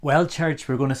Well, church,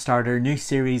 we're going to start our new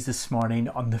series this morning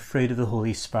on the fruit of the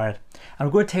Holy Spirit. And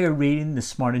we're going to take a reading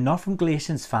this morning, not from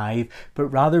Galatians 5, but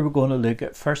rather we're going to look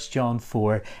at 1 John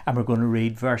 4, and we're going to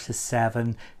read verses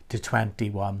 7 to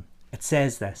 21. It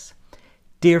says this: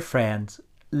 "Dear friends,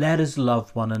 let us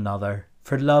love one another,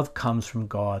 for love comes from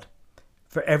God.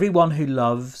 For everyone who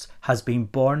loves has been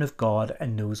born of God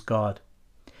and knows God.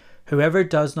 Whoever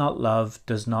does not love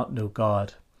does not know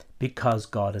God, because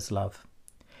God is love.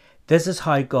 This is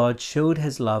how God showed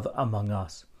his love among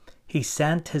us. He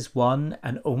sent his one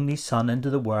and only Son into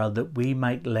the world that we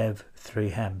might live through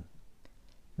him.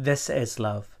 This is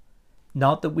love,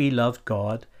 not that we loved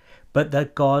God, but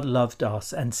that God loved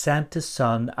us and sent his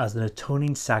Son as an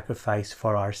atoning sacrifice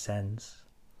for our sins.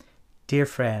 Dear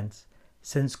friends,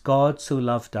 since God so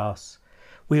loved us,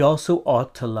 we also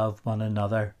ought to love one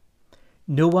another.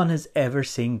 No one has ever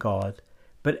seen God,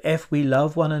 but if we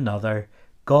love one another,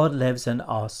 God lives in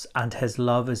us and his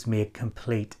love is made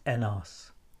complete in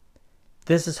us.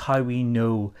 This is how we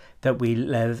know that we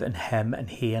live in him and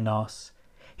he in us.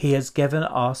 He has given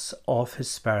us of his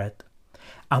Spirit,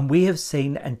 and we have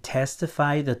seen and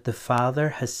testify that the Father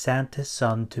has sent his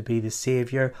Son to be the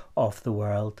Saviour of the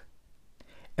world.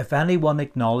 If anyone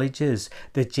acknowledges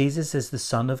that Jesus is the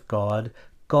Son of God,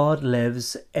 God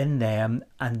lives in them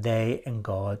and they in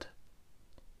God.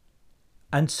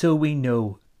 And so we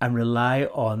know and rely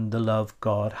on the love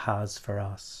God has for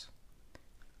us.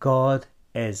 God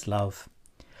is love.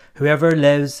 Whoever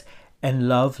lives in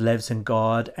love lives in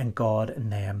God and God in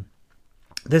them.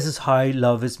 This is how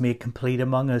love is made complete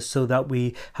among us, so that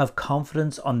we have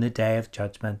confidence on the day of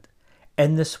judgment.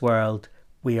 In this world,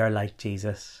 we are like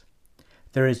Jesus.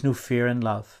 There is no fear in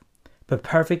love, but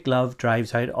perfect love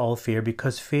drives out all fear,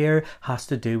 because fear has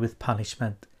to do with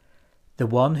punishment. The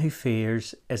one who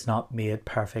fears is not made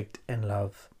perfect in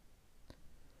love.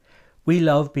 We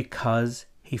love because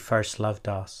he first loved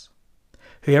us.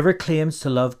 Whoever claims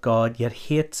to love God yet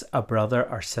hates a brother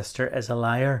or sister is a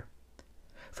liar.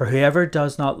 For whoever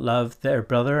does not love their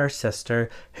brother or sister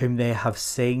whom they have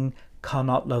seen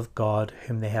cannot love God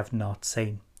whom they have not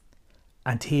seen.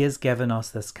 And he has given us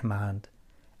this command: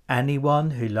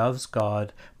 anyone who loves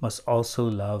God must also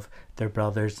love their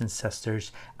brothers and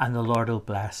sisters. And the Lord will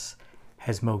bless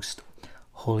his most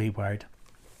holy word.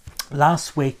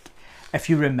 Last week, if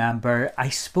you remember, I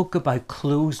spoke about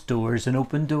closed doors and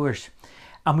open doors.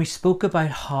 And we spoke about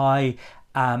how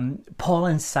Paul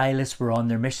and Silas were on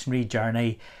their missionary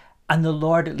journey, and the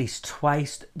Lord, at least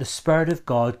twice, the Spirit of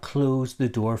God closed the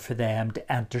door for them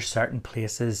to enter certain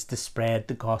places to spread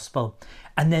the gospel.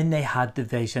 And then they had the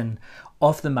vision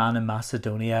of the man in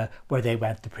Macedonia where they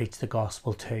went to preach the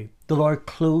gospel to. The Lord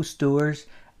closed doors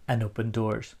and opened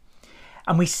doors.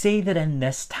 And we see that in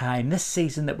this time, this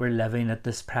season that we're living at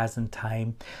this present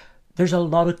time, there's a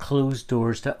lot of closed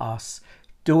doors to us.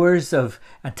 Doors of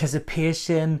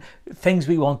anticipation, things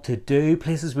we want to do,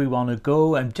 places we want to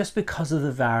go. And just because of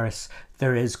the virus,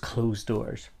 there is closed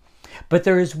doors. But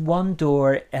there is one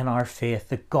door in our faith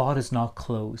that God has not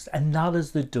closed, and that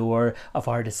is the door of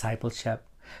our discipleship.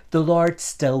 The Lord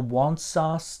still wants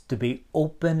us to be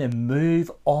open and move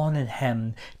on in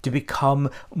him, to become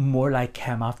more like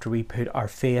him after we put our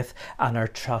faith and our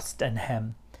trust in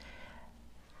him.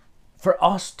 For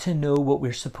us to know what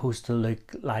we're supposed to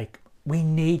look like, we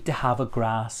need to have a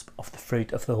grasp of the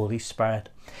fruit of the Holy Spirit.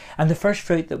 And the first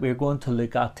fruit that we're going to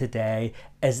look at today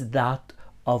is that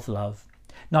of love.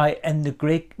 Now, in the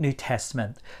Greek New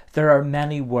Testament, there are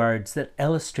many words that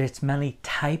illustrates many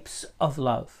types of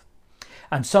love.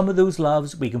 And some of those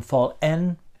loves we can fall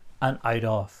in and out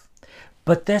of.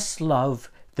 But this love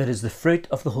that is the fruit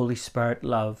of the Holy Spirit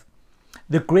love,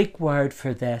 the Greek word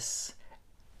for this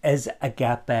is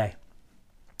agape.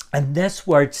 And this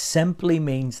word simply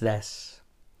means this: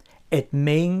 it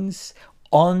means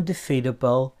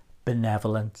undefeatable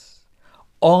benevolence,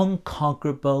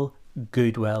 unconquerable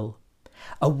goodwill,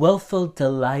 a willful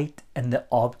delight in the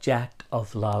object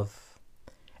of love.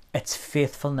 It's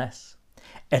faithfulness,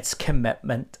 it's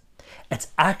commitment, it's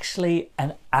actually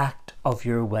an act of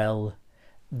your will.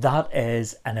 That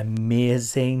is an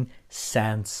amazing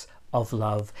sense of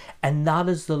love, and that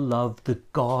is the love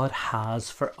that God has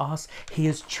for us. He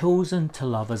has chosen to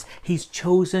love us. He's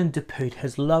chosen to put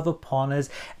his love upon us,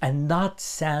 and that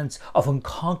sense of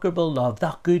unconquerable love,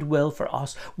 that goodwill for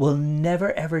us, will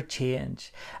never ever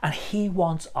change. And he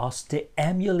wants us to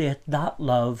emulate that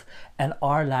love in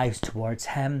our lives towards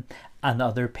him and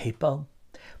other people.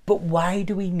 But why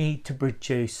do we need to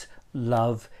produce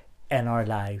love in our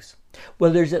lives?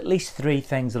 Well, there's at least 3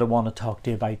 things that I want to talk to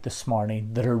you about this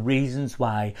morning that are reasons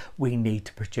why we need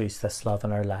to produce this love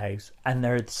in our lives. And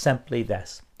they're simply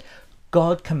this: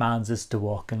 God commands us to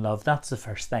walk in love. That's the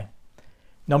first thing.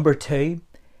 Number two,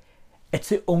 it's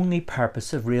the only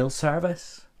purpose of real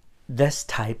service, this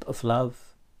type of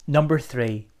love. Number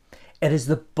three, it is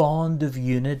the bond of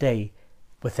unity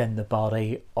within the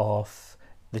body of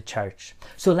the church.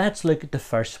 So let's look at the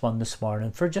first one this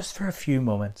morning for a few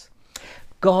moments.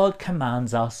 God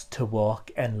commands us to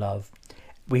walk in love.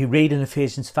 We read in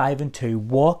Ephesians 5:2,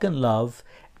 walk in love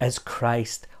as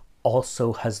Christ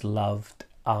also has loved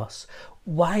us.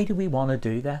 Why do we want to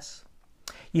do this?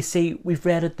 You see, we've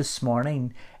read it this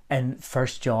morning in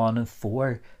 1 John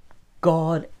 4.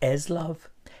 God is love.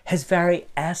 His very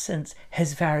essence,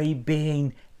 his very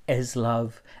being is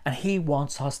love. And he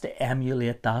wants us to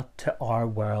emulate that to our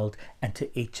world and to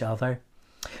each other.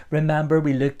 Remember,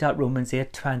 we looked at Romans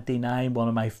 8:29, one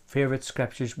of my favourite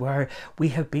scriptures, where we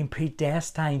have been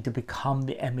predestined to become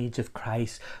the image of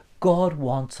Christ. God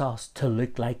wants us to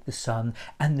look like the Son,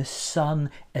 and the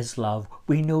Son is love.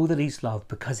 We know that he's love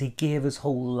because he gave his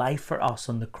whole life for us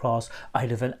on the cross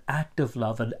out of an act of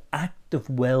love, an act of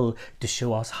will to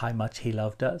show us how much he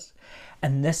loved us.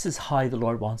 And this is how the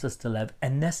Lord wants us to live,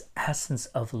 in this essence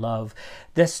of love,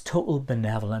 this total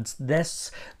benevolence,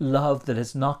 this love that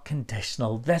is not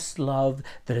conditional, this love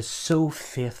that is so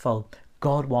faithful.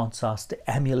 God wants us to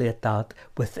emulate that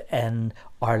within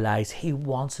our lives. He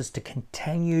wants us to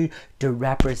continue to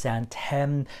represent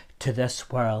him to this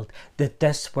world, that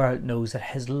this world knows that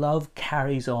his love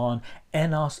carries on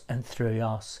in us and through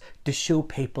us to show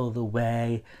people the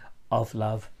way of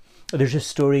love. There's a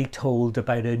story told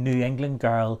about a New England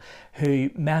girl who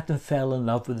met and fell in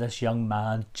love with this young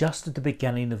man just at the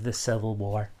beginning of the Civil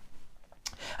War.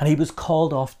 And he was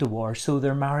called off to war, so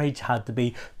their marriage had to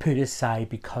be put aside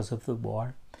because of the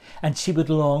war. And she would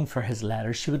long for his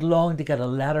letters. She would long to get a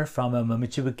letter from him, and when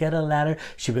she would get a letter,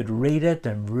 she would read it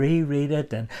and reread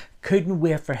it and couldn't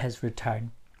wait for his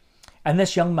return. And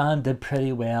this young man did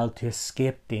pretty well to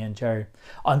escape danger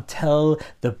until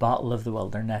the Battle of the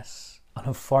Wilderness. And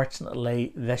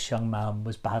unfortunately, this young man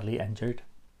was badly injured.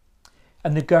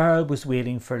 And the girl was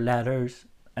waiting for letters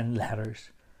and letters,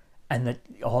 and that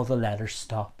all the letters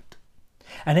stopped.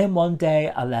 And then one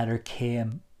day a letter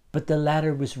came, but the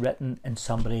letter was written in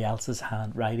somebody else's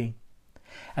handwriting.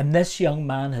 And this young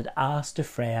man had asked a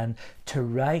friend to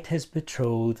write his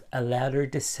betrothed a letter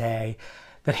to say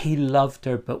that he loved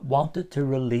her but wanted to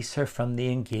release her from the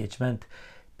engagement,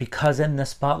 because in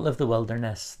this Battle of the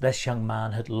Wilderness, this young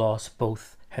man had lost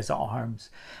both his arms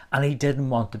and he didn't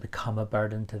want to become a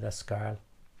burden to this girl.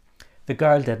 The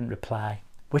girl didn't reply.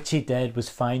 What she did was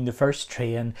find the first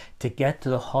train to get to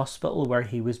the hospital where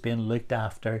he was being looked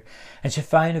after, and she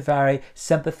found a very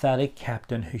sympathetic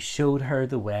captain who showed her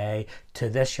the way to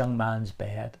this young man's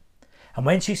bed. And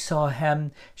when she saw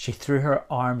him, she threw her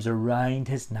arms around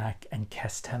his neck and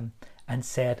kissed him and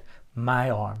said, "My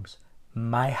arms,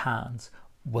 my hands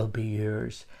will be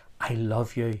yours. I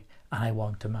love you and I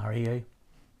want to marry you."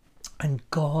 And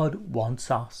God wants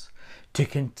us to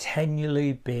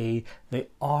continually be the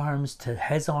arms to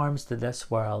his arms to this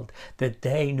world, that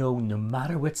they know, no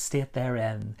matter what state they're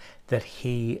in, that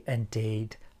he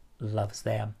indeed loves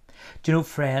them. Do you know,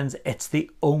 friends, it's the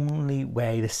only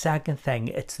way. The second thing,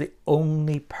 it's the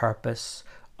only purpose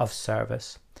of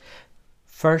service.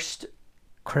 1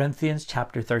 Corinthians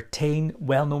chapter 13,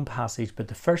 well-known passage, but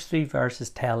the first 3 verses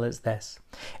tell us this: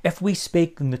 if we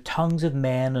speak in the tongues of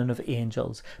men and of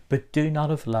angels, but do not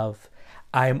of love,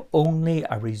 I am only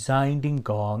a resounding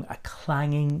gong, a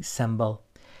clanging cymbal.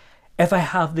 If I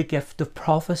have the gift of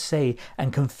prophecy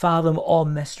and can fathom all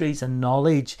mysteries and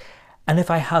knowledge, and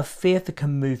if I have faith that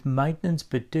can move mountains,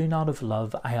 but do not of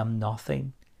love, I am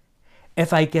nothing.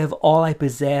 If I give all I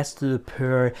possess to the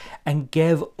poor and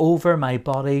give over my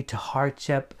body to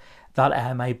hardship that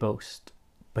I may boast,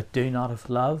 but do not of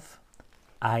love,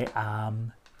 I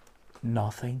am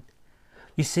nothing.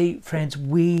 You see, friends,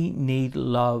 we need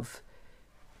love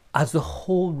as the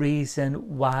whole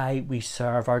reason why we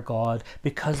serve our God,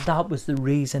 because that was the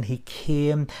reason he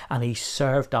came and he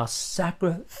served us.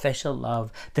 Sacrificial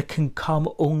love that can come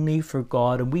only for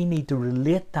God, and we need to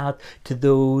relate that to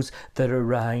those that are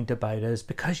around about us,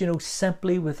 because you know,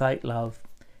 simply without love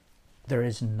there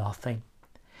is nothing.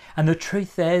 And the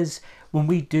truth is, when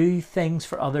we do things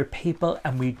for other people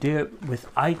and we do it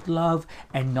without love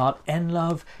and not in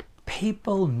love,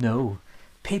 people know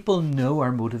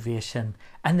our motivation,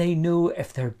 and they know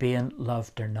if they're being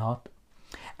loved or not.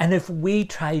 And if we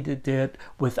try to do it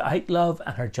without love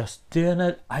and are just doing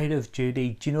it out of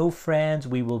duty, do you know, friends,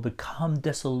 we will become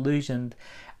disillusioned,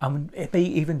 and maybe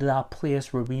even to that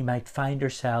place where we might find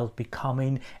ourselves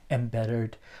becoming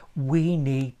embittered. We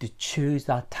need to choose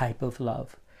that type of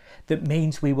love that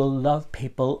means we will love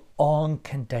people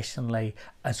unconditionally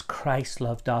as Christ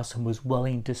loved us and was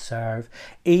willing to serve,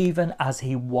 even as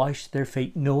he washed their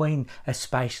feet, knowing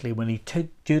especially when he took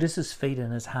Judas's feet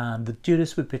in his hand that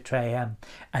Judas would betray him,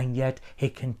 and yet he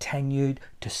continued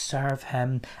to serve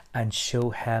him and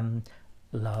show him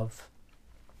love.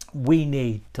 We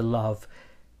need to love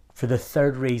for the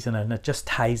third reason, and it just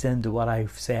ties into what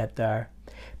I've said there,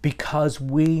 because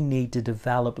we need to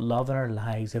develop love in our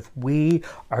lives if we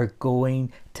are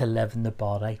going to live in the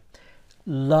body.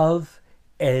 Love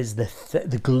is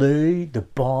the glue, the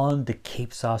bond that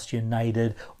keeps us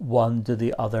united one to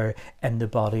the other in the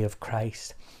body of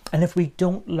Christ. And if we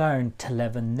don't learn to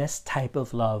live in this type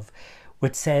of love,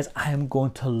 which says, I am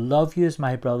going to love you as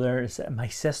my brother, as my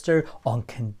sister,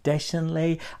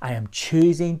 unconditionally. I am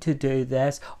choosing to do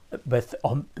this with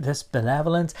this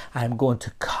benevolence. I am going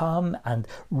to come and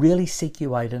really seek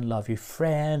you out and love you.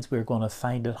 Friends, we're going to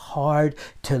find it hard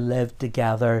to live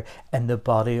together in the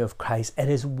body of Christ. It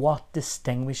is what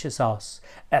distinguishes us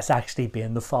as actually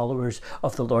being the followers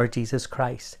of the Lord Jesus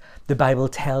Christ. The Bible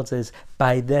tells us,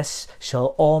 by this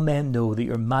shall all men know that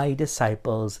you're my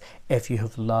disciples, if you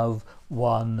have love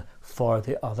one for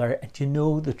the other. And you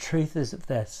know, the truth is of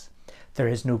this, there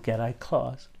is no get out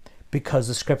clause, because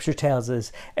the scripture tells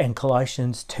us in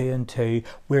Colossians 2:2,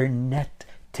 we're knit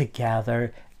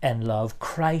together in love.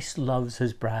 Christ loves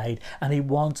his bride, and he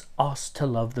wants us to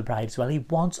love the bride as well. He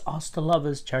wants us to love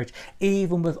his church,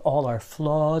 even with all our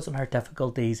flaws and our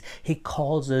difficulties. He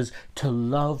calls us to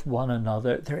love one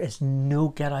another. There is no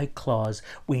get out clause.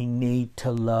 We need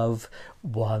to love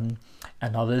one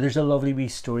another. There's a lovely wee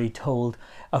story told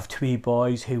of two wee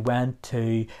boys who went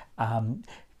to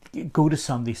go to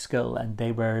Sunday school, and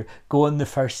they were going the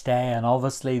first day, and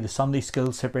obviously the Sunday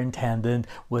school superintendent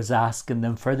was asking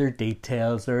them for their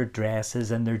details, their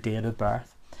addresses and their date of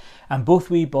birth. And both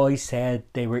wee boys said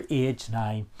they were age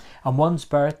 9, and one's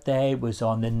birthday was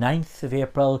on the 9th of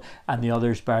April and the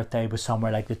other's birthday was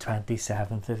somewhere like the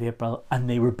 27th of April, and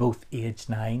they were both age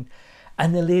 9.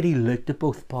 And the lady looked at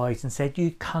both boys and said,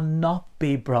 you cannot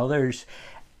be brothers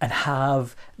and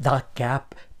have that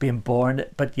gap, being born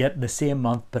but yet in the same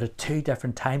month but at two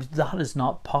different times. That is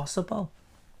not possible.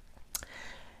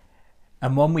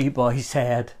 And one wee boy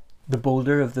said, the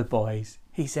bolder of the boys,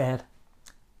 he said,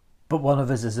 but one of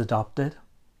us is adopted.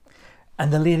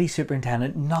 And the lady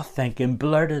superintendent, not thinking,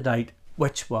 blurted out,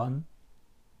 which one?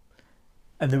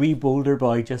 And the wee bolder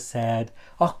boy just said,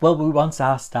 oh, well, we once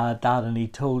asked Dad, and he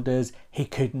told us he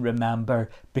couldn't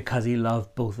remember because he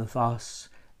loved both of us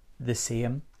the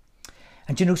same.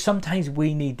 And you know, sometimes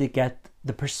we need to get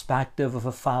the perspective of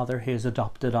a father who has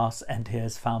adopted us into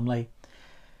his family.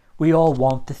 We all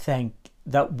want to think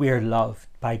that we're loved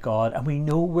by God, and we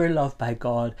know we're loved by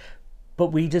God,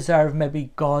 but we deserve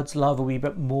maybe God's love a wee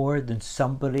bit more than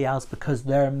somebody else because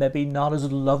they're maybe not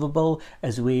as lovable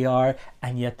as we are.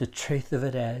 And yet the truth of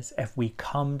it is, if we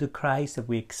come to Christ, if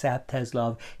we accept his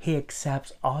love, he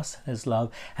accepts us in his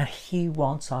love, and he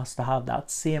wants us to have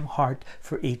that same heart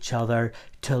for each other,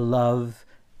 to love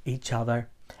each other.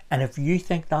 And if you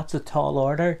think that's a tall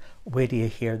order, wait till you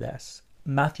hear this.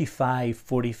 Matthew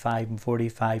 5:45 and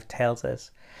 45 tells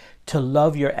us to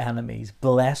love your enemies,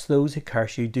 bless those who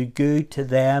curse you, do good to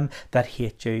them that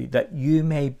hate you, that you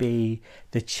may be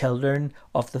the children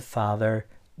of the Father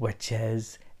which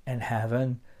is in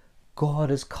heaven.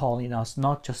 God is calling us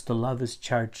not just to love his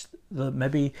church,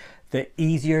 maybe the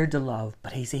easier to love,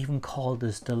 but he's even called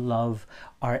us to love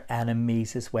our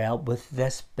enemies as well, with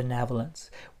this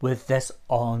benevolence, with this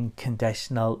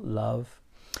unconditional love.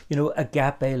 You know,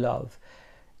 agape love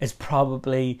is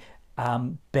probably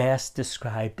best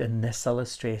described in this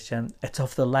illustration. It's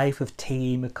of the life of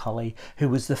T.E. Macaulay, who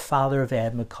was the father of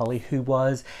Ed Macaulay, who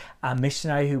was a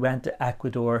missionary who went to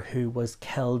Ecuador, who was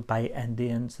killed by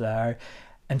Indians there.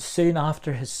 And soon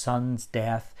after his son's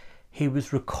death, he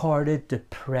was recorded to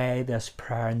pray this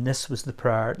prayer, and this was the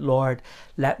prayer: Lord,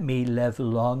 let me live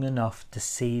long enough to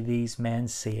see these men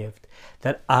saved,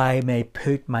 that I may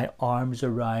put my arms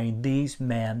around these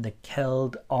men that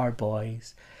killed our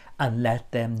boys, and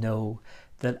let them know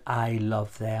that I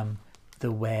love them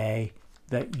the way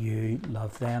that you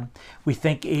love them. We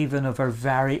think even of our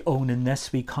very own, in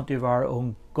this wee country of our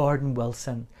own, Gordon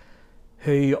Wilson,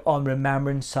 who on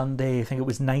Remembrance Sunday, I think it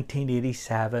was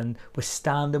 1987, was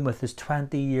standing with his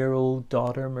 20-year-old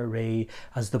daughter Marie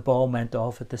as the bomb went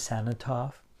off at the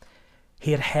cenotaph.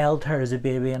 He had held her as a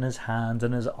baby in his hands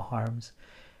and his arms.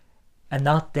 And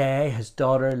that day his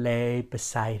daughter lay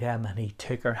beside him, and he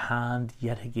took her hand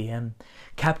yet again,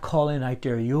 kept calling out to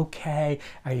her, are you okay?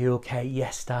 Are you okay?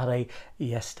 Yes, Daddy.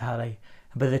 Yes, Daddy.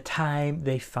 And by the time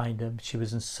they found him, she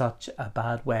was in such a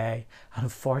bad way. And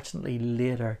unfortunately,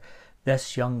 later,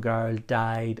 this young girl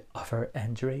died of her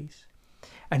injuries.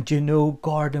 And you know,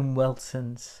 Gordon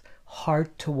Wilson's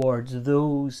heart towards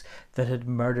those that had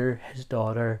murdered his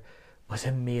daughter was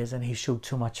amazing. He showed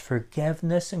so much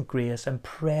forgiveness and grace and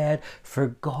prayed for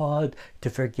God to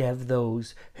forgive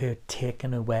those who had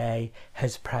taken away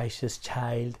his precious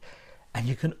child. And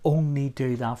you can only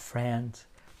do that, friends,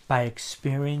 by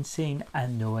experiencing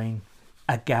and knowing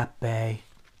agape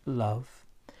love.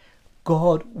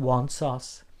 God wants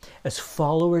us as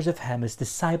followers of him, as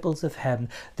disciples of him,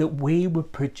 that we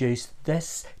would produce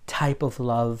this type of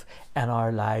love in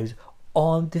our lives: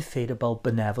 undefeatable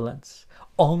benevolence,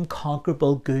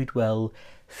 unconquerable goodwill,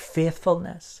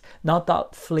 faithfulness, not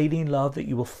that fleeting love that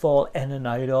you will fall in and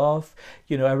out of.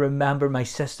 You know, I remember my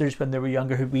sisters when they were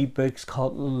younger had wee books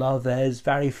called Love Is,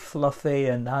 very fluffy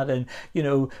and that, and you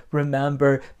know,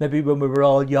 remember maybe when we were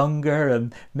all younger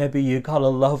and maybe you got a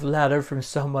love letter from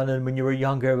someone, and when you were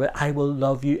younger, I will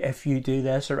love you if you do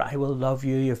this, or I will love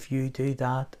you if you do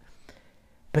that.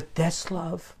 But this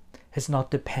love is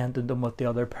not dependent on what the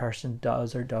other person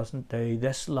does or doesn't do.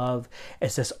 This love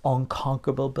is this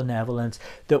unconquerable benevolence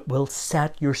that will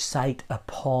set your sight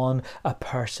upon a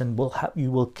person.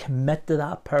 You will commit to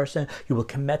that person. You will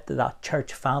commit to that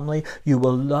church family. You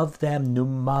will love them no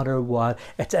matter what.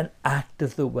 It's an act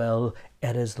of the will.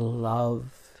 It is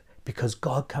love. Because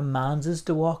God commands us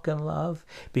to walk in love,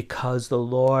 because the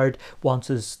Lord wants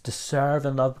us to serve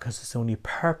in love, because it's the only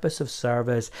purpose of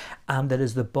service, and it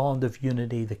is the bond of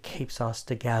unity that keeps us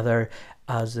together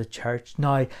as the church.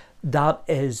 Now, that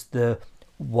is the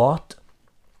what,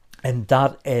 and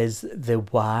that is the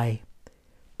why.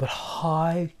 But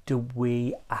how do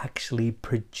we actually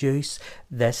produce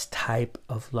this type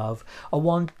of love? I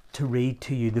want to read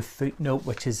to you the footnote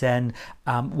which is in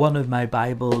one of my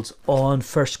Bibles on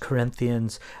 1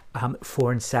 Corinthians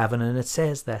 4:7, and it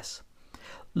says this: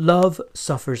 "Love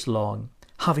suffers long,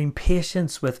 having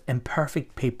patience with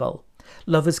imperfect people.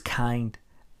 Love is kind,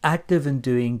 active in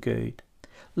doing good.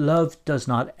 Love does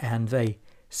not envy,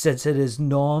 since it is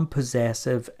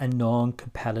non-possessive and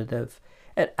non-competitive.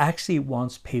 It actually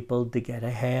wants people to get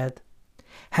ahead.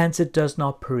 Hence it does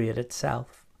not parade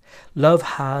itself. Love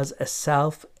has a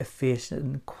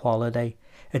self-effacing quality.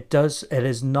 It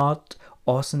is not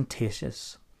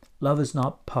ostentatious. Love is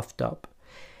not puffed up,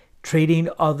 treating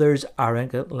others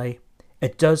arrogantly.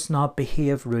 It does not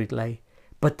behave rudely,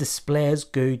 but displays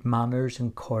good manners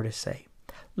and courtesy.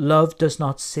 Love does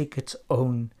not seek its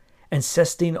own,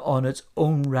 insisting on its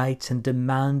own rights and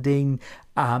demanding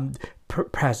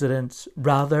precedence.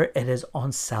 Rather, it is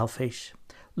unselfish.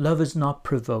 Love is not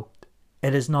provoked.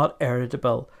 It is not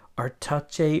irritable or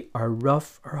touchy or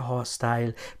rough or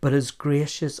hostile, but is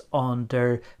gracious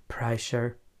under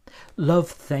pressure. Love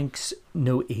thinks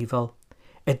no evil.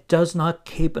 It does not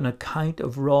keep an account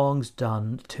of wrongs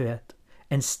done to it.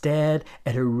 Instead,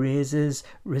 it erases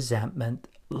resentment.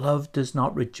 Love does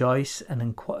not rejoice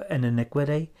in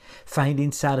iniquity,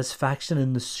 finding satisfaction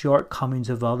in the shortcomings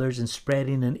of others and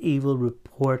spreading an evil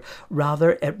report.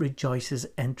 Rather, it rejoices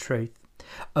in truth,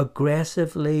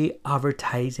 aggressively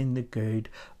advertising the good.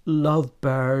 Love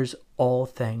bears all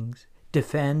things,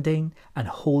 defending and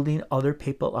holding other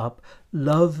people up.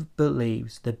 Love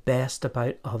believes the best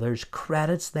about others,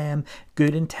 credits them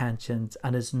good intentions,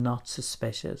 and is not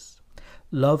suspicious.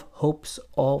 Love hopes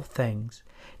all things,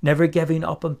 never giving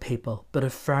up on people, but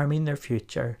affirming their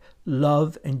future.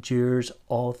 Love endures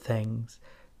all things,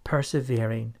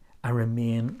 persevering and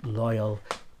remain loyal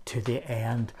to the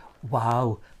end.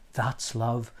 Wow, that's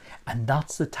love. And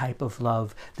that's the type of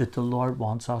love that the Lord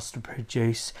wants us to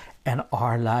produce in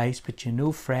our lives. But you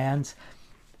know, friends,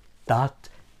 that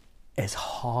is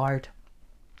hard.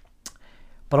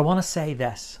 But I want to say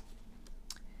this.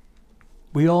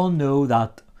 We all know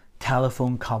that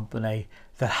telephone company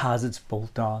that has its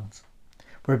bolt-ons,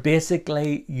 where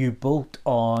basically you bolt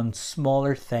on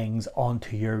smaller things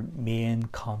onto your main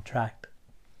contract.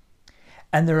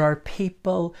 And there are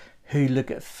people who look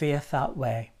at faith that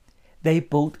way. They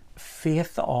bolt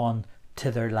faith on to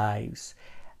their lives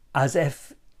as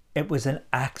if it was an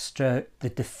extra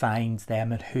that defines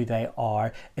them and who they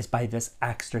are, is by this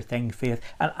extra thing, faith,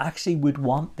 and actually would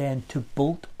want then to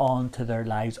bolt on to their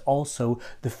lives also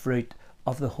the fruit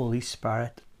of the Holy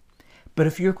Spirit. But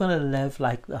if you're going to live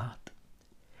like that,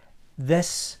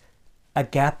 this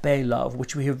agape love,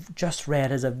 which we have just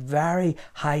read, is a very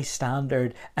high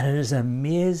standard, and it is an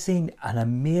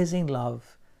amazing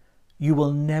love. You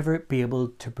will never be able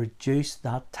to produce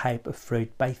that type of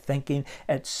fruit by thinking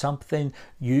it's something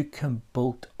you can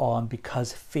bolt on,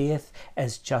 because faith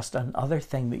is just another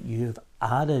thing that you have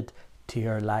added to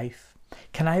your life?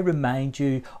 Can I remind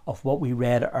you of what we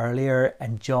read earlier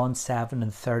in John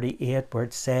 7:38, where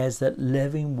it says that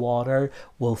living water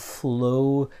will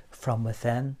flow from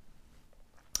within?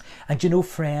 And you know,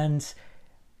 friends,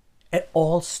 it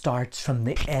all starts from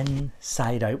the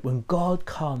inside out. When God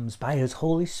comes by his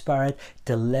Holy Spirit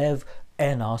to live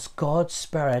in us, God's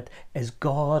Spirit is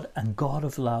God and God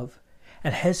of love.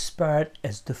 And his Spirit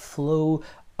is to flow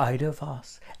out of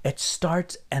us. It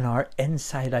starts in our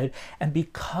inside out. And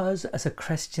because as a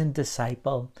Christian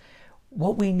disciple,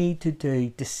 what we need to do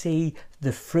to see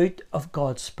the fruit of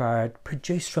God's Spirit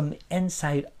produced from the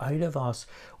inside out of us,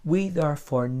 we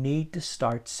therefore need to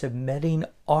start submitting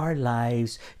our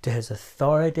lives to his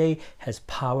authority, his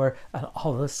power, and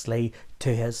obviously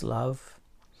to his love.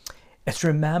 It's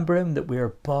remembering that we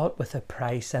are bought with a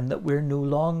price and that we're no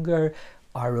longer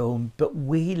our own, but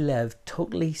we live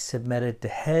totally submitted to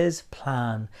his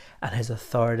plan and his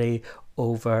authority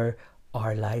over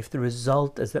our life. The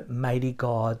result is that mighty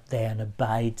God then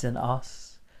abides in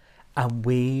us, and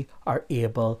we are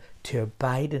able to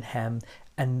abide in him.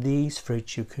 And these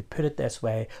fruits, you could put it this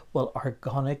way, will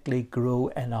organically grow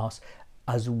in us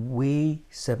as we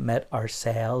submit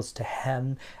ourselves to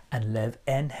him and live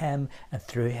in him and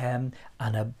through him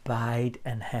and abide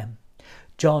in him.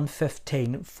 John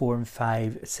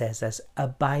 15:4-5 says this,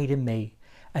 "Abide in me,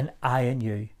 and I in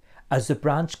you. As the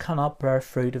branch cannot bear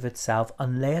fruit of itself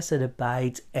unless it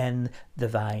abides in the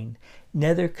vine,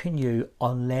 neither can you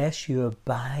unless you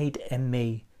abide in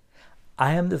me.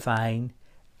 I am the vine,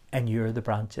 and you're the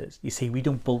branches." You see, we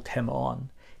don't bolt him on.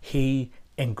 He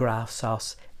engrafts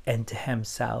us into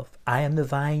himself. I am the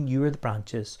vine, you are the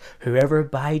branches. Whoever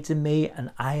abides in me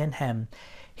and I in him,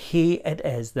 he it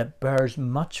is that bears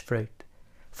much fruit.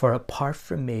 For apart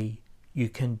from me, you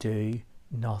can do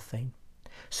nothing.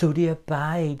 So to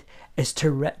abide is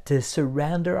to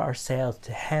surrender ourselves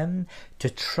to him, to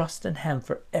trust in him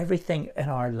for everything in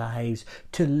our lives,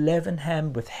 to live in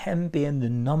him with him being the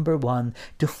number one,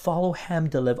 to follow him,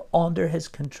 to live under his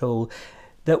control,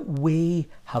 that we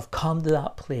have come to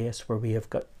that place where we have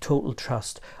got total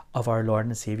trust of our Lord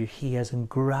and Saviour. He has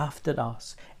engrafted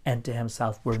us into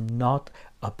himself. We're not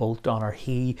a bolt on, or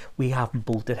we haven't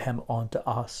bolted him onto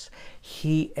us.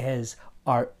 He is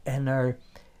our inner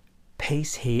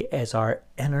peace. He is our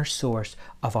inner source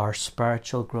of our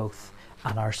spiritual growth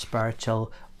and our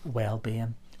spiritual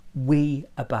well-being. We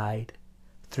abide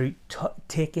through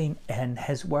taking in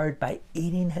his word, by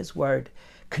eating his word,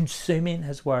 consuming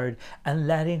his word, and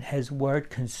letting his word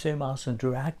consume us and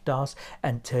direct us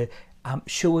and to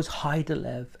show us how to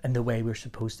live in the way we're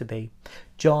supposed to be.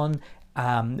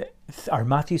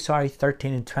 Matthew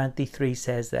 13:23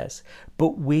 says this,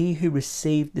 "But we who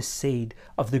receive the seed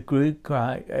of the good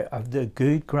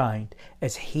ground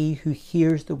is he who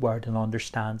hears the word and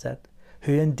understands it,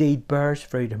 who indeed bears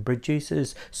fruit and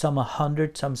produces some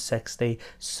 100, some 60,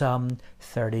 some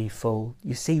 30-fold."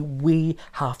 You see, we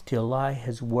have to allow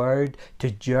his word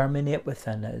to germinate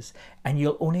within us, and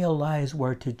you'll only allow his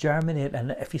word to germinate.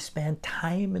 And if you spend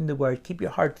time in the word, keep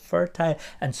your heart fertile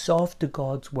and soft to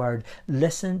God's word,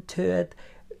 listen to it,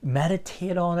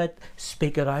 meditate on it,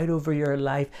 speak it out over your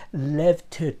life, live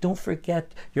to it. Don't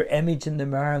forget your image in the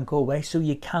mirror and go away, so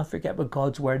you can't forget what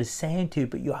God's word is saying to you,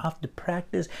 but you have to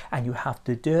practice and you have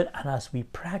to do it. And as we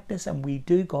practice and we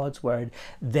do God's word,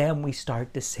 then we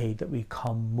start to see that we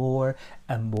come more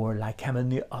and more like him.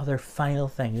 And the other final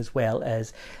thing as well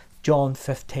is John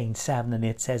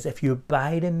 15:7-8 says, "If you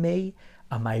abide in me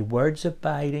and my words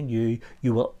abide in you,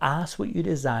 you will ask what you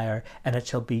desire and it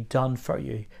shall be done for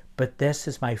you. But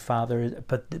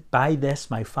by this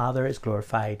my Father is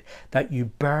glorified, that you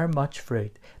bear much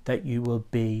fruit, that you will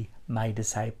be my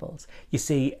disciples." You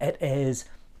see, it is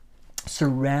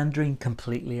surrendering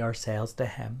completely ourselves to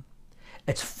him.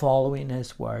 It's following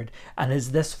his word. And as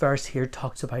this verse here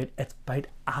talks about, it's about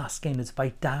asking, it's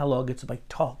about dialogue, it's about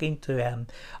talking to him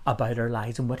about our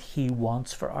lives and what he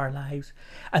wants for our lives.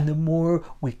 And the more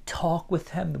we talk with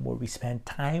him, the more we spend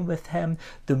time with him,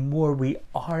 the more we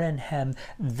are in him,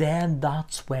 then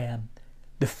that's when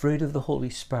the fruit of the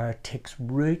Holy Spirit takes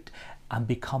root and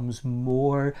becomes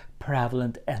more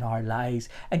prevalent in our lives.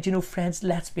 And you know, friends,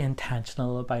 let's be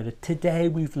intentional about it. Today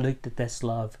we've looked at this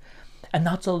love. And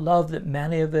that's a love that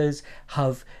many of us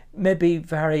have maybe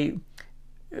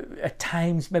at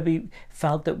times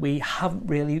felt that we haven't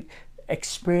really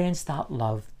experienced that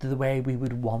love the way we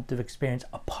would want to experience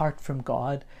apart from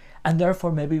God. And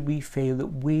therefore maybe we feel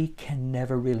that we can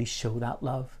never really show that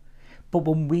love. But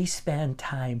when we spend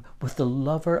time with the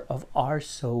lover of our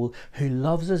soul who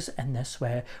loves us in this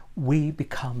way, we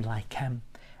become like him.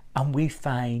 And we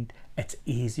find it's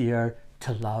easier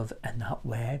to love in that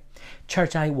way.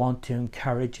 Church, I want to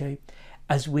encourage you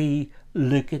as we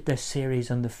look at this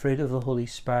series on the fruit of the Holy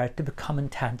Spirit to become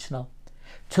intentional,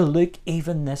 to look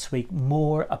even this week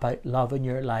more about love in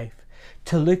your life,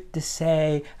 to look to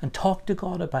say and talk to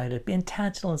God about it. Be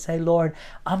intentional and say, Lord,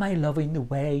 am I loving the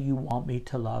way you want me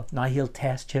to love? Now he'll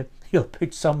test you. He'll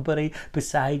put somebody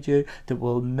beside you that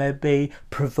will maybe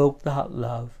provoke that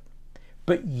love.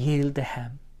 But yield to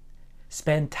him.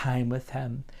 Spend time with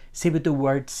him. See what the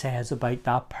word says about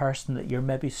that person that you're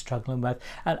maybe struggling with,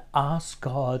 and ask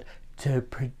God to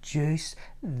produce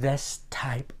this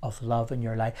type of love in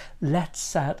your life. Let's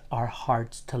set our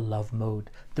hearts to love mode,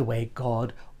 the way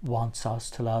God wants us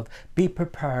to love. Be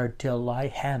prepared to allow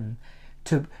him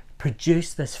to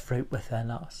produce this fruit within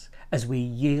us as we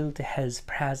yield to his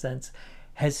presence,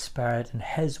 his spirit and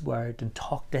his word, and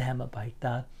talk to him about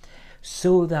that,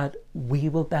 so that we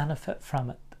will benefit from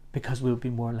it because we'll be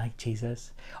more like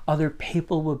Jesus. Other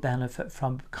people will benefit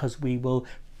from it because we will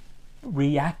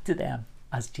react to them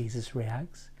as Jesus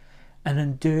reacts. And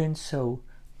in doing so,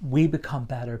 we become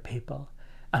better people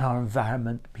and our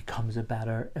environment becomes a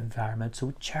better environment.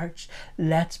 So church,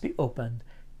 let's be open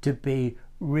to be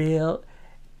real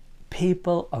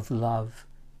people of love,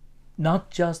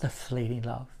 not just a fleeting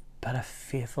love, but a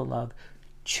faithful love.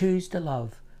 Choose to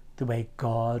love the way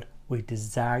God would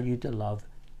desire you to love,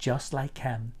 just like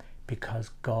him, because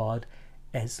God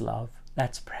is love.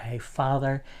 Let's pray.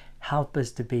 Father, help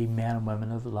us to be men and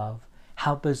women of love.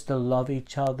 Help us to love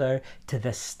each other to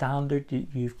the standard that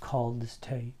you've called us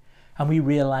to. And we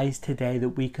realize today that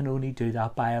we can only do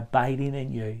that by abiding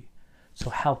in you. So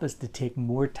help us to take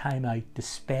more time out to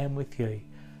spend with you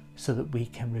so that we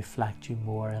can reflect you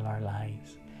more in our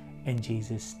lives. In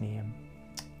Jesus' name,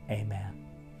 amen.